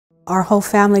Our whole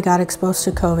family got exposed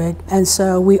to COVID, and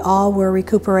so we all were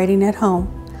recuperating at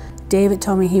home. David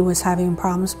told me he was having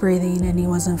problems breathing and he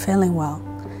wasn't feeling well.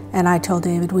 And I told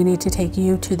David, we need to take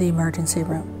you to the emergency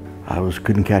room.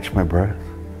 Couldn't catch my breath.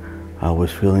 I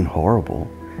was feeling horrible.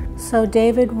 So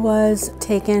David was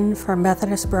taken for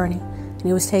Methodist burning, and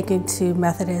he was taken to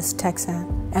Methodist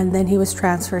Texan, and then he was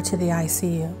transferred to the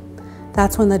ICU.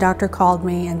 That's when the doctor called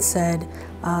me and said,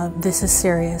 this is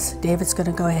serious. David's going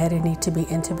to go ahead and need to be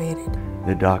intubated.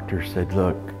 The doctor said,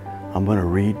 look, I'm going to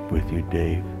read with you,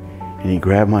 Dave. And he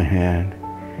grabbed my hand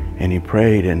and he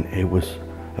prayed, and it was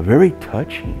a very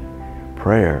touching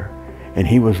prayer. And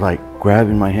he was like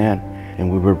grabbing my hand and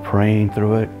we were praying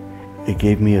through it. It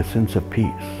gave me a sense of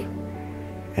peace.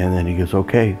 And then he goes,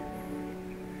 okay,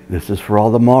 this is for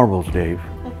all the marbles, Dave.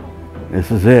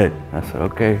 This is it. I said,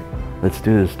 okay, let's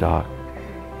do this, Doc.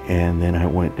 And then I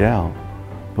went down.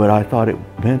 But I thought it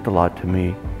meant a lot to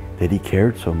me that he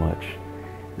cared so much,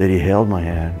 that he held my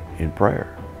hand in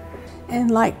prayer.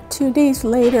 And like 2 days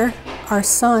later, our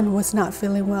son was not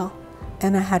feeling well,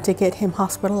 and I had to get him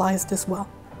hospitalized as well.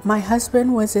 My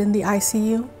husband was in the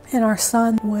ICU, and our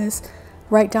son was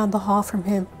right down the hall from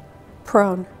him,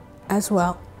 prone as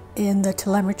well, in the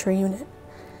telemetry unit.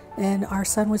 And our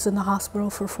son was in the hospital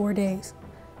for 4 days,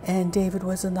 and David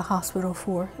was in the hospital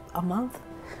for a month.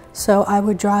 So I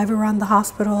would drive around the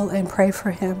hospital and pray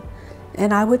for him,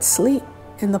 and I would sleep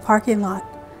in the parking lot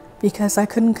because I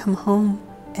couldn't come home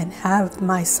and have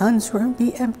my son's room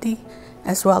be empty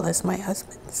as well as my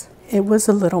husband's. It was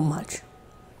a little much.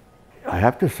 I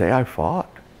have to say I fought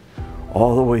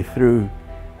all the way through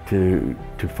to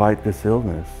fight this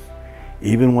illness,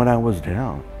 even when I was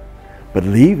down. But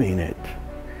leaving it,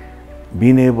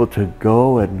 being able to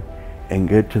go and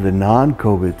get to the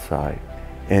non-COVID side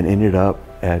and ended up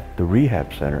at the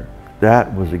rehab center,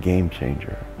 that was a game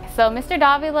changer. So Mr.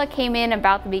 Davila came in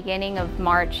about the beginning of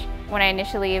March. When I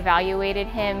initially evaluated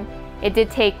him, it did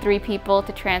take 3 people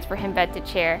to transfer him bed to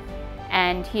chair,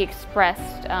 and he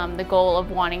expressed the goal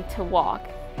of wanting to walk.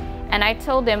 And I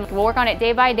told him, we'll work on it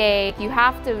day by day. You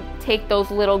have to take those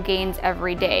little gains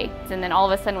every day. And then all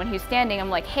of a sudden when he was standing,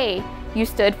 I'm like, hey, you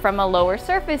stood from a lower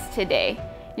surface today.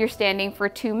 You're standing for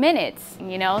 2 minutes,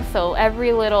 you know? So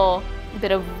every little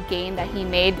bit of gain that he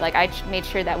made, like I made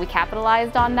sure that we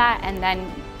capitalized on that and then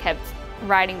kept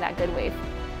riding that good wave.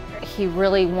 He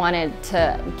really wanted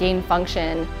to gain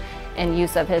function and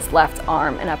use of his left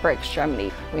arm and upper extremity.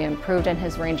 We improved in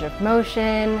his range of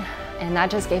motion, and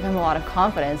that just gave him a lot of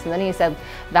confidence. And then he said,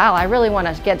 Val, I really want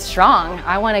to get strong.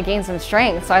 I want to gain some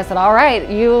strength. So I said, all right,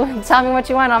 you tell me what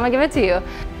you want, I'm gonna give it to you.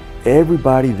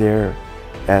 Everybody there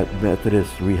at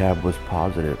Methodist Rehab was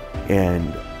positive,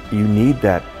 and you need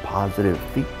that positive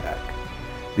feedback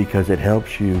because it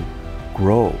helps you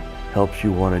grow, helps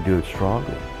you want to do it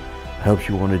stronger, helps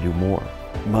you want to do more.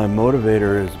 My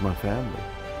motivator is my family.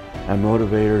 My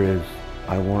motivator is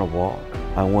I want to walk.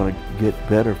 I want to get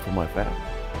better for my family.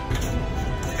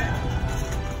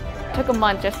 It took a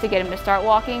month just to get him to start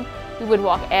walking. We would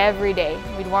walk every day.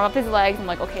 We'd warm up his legs and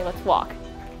like, okay, let's walk.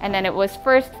 And then it was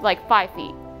first like 5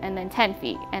 feet, and then 10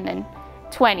 feet, and then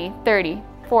 20, 30,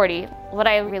 40. What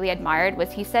I really admired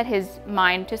was he set his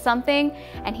mind to something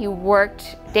and he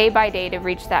worked day by day to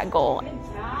reach that goal.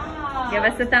 Give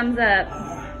us a thumbs up.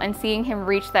 And seeing him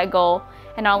reach that goal,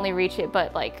 and not only reach it,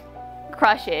 but like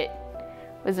crush it,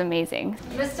 was amazing.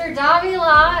 Mr.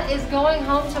 Davila is going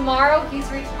home tomorrow.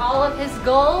 He's reached all of his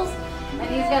goals and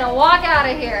he's gonna walk out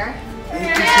of here.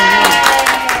 Thank you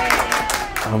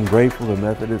so much. I'm grateful to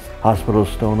Methodist Hospital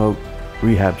Stone Oak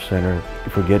Rehab Center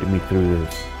for getting me through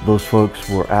this. Those folks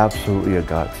were absolutely a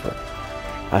godsend.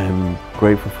 I am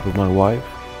grateful for my wife,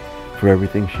 for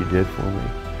everything she did for me.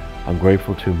 I'm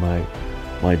grateful to my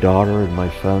daughter and my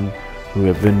son who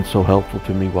have been so helpful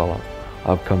to me while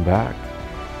I've come back.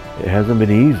 It hasn't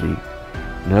been easy.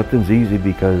 Nothing's easy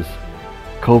because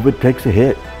COVID takes a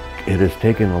hit. It has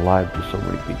taken the lives of so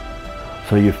many people.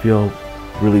 So you feel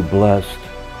really blessed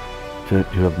to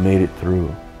have made it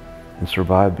through and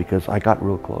survived, because I got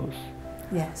real close.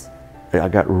 Yes. I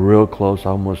got real close,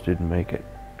 I almost didn't make it.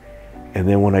 And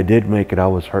then when I did make it, I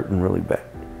was hurting really bad.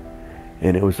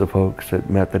 And it was the folks at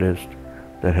Methodist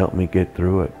that helped me get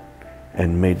through it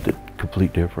and made the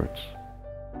complete difference.